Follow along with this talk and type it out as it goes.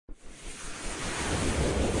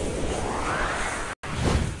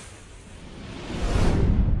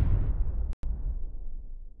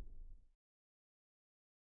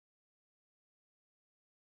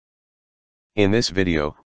In this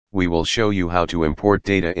video, we will show you how to import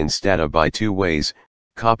data in Stata by two ways: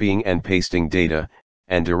 copying and pasting data,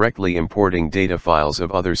 and directly importing data files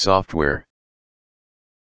of other software.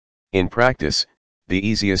 In practice, the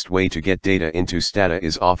easiest way to get data into Stata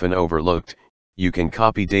is often overlooked. You can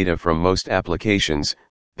copy data from most applications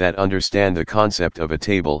that understand the concept of a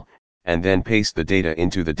table, and then paste the data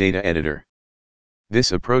into the data editor.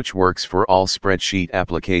 This approach works for all spreadsheet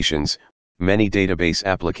applications, many database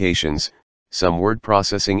applications, some word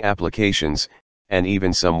processing applications, and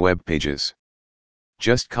even some web pages.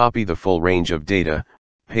 Just copy the full range of data,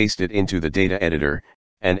 paste it into the data editor,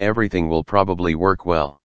 and everything will probably work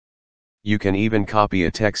well. You can even copy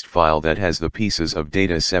a text file that has the pieces of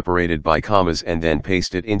data separated by commas and then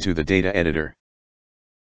paste it into the data editor.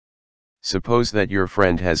 Suppose that your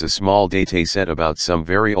friend has a small dataset about some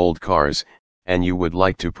very old cars, and you would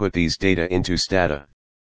like to put these data into Stata.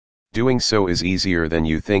 Doing so is easier than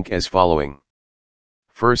you think as following.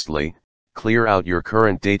 Firstly, clear out your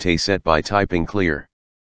current dataset by typing clear.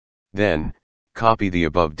 Then, copy the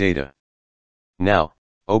above data. Now,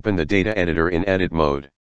 open the data editor in edit mode.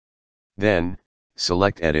 Then,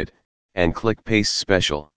 select edit, and click paste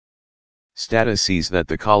special. Stata sees that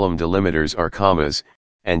the column delimiters are commas,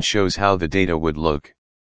 and shows how the data would look.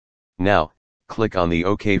 Now, click on the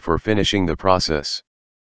OK for finishing the process.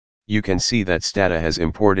 You can see that Stata has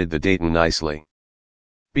imported the data nicely.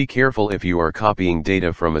 Be careful if you are copying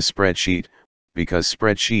data from a spreadsheet, because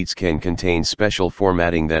spreadsheets can contain special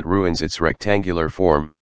formatting that ruins its rectangular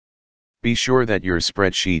form. Be sure that your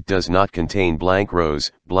spreadsheet does not contain blank rows,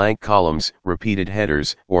 blank columns, repeated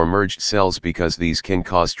headers, or merged cells, because these can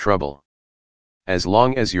cause trouble. As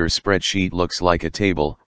long as your spreadsheet looks like a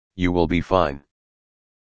table, you will be fine.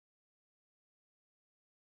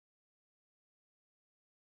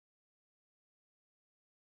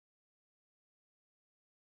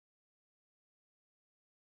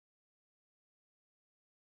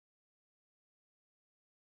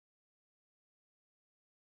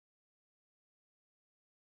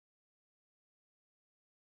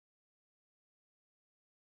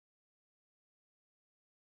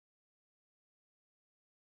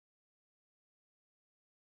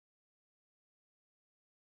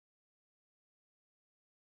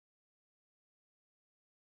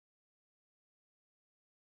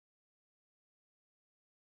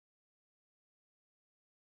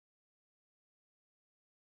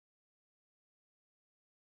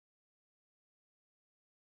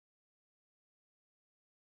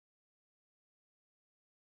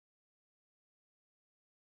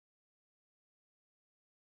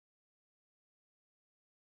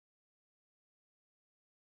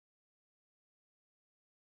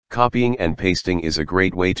 Copying and pasting is a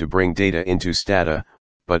great way to bring data into Stata,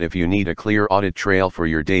 but if you need a clear audit trail for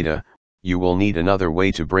your data, you will need another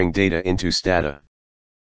way to bring data into Stata.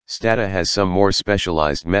 Stata has some more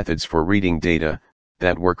specialized methods for reading data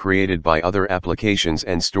that were created by other applications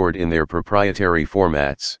and stored in their proprietary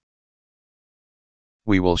formats.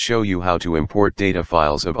 We will show you how to import data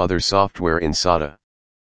files of other software in Stata.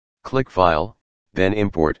 Click File, then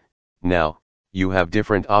Import. Now, you have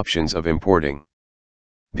different options of importing.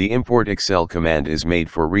 The Import Excel command is made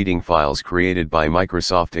for reading files created by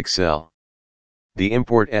Microsoft Excel. The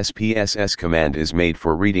Import SPSS command is made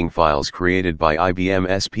for reading files created by IBM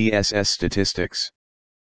SPSS Statistics.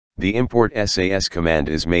 The Import SAS command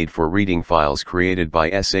is made for reading files created by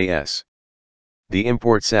SAS. The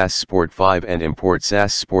Import SAS Sport 5 and Import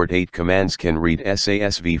SAS Sport 8 commands can read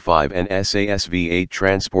SAS V5 and SAS V8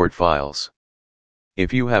 transport files.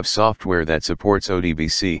 If you have software that supports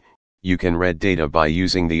ODBC, you can read data by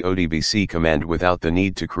using the ODBC command without the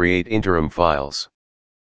need to create interim files.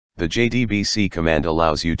 The JDBC command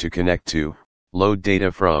allows you to connect to, load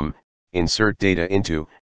data from, insert data into,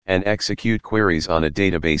 and execute queries on a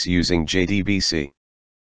database using JDBC.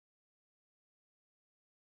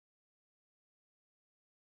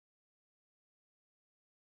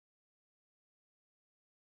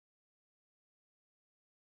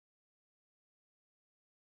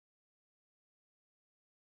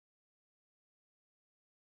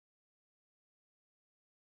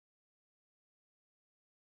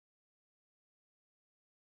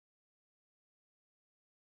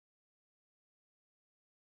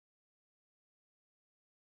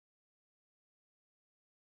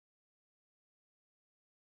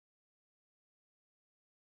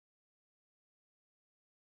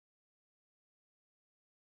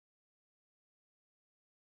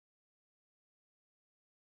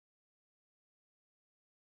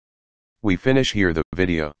 We finish here the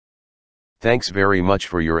video. Thanks very much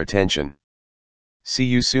for your attention. See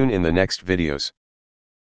you soon in the next videos.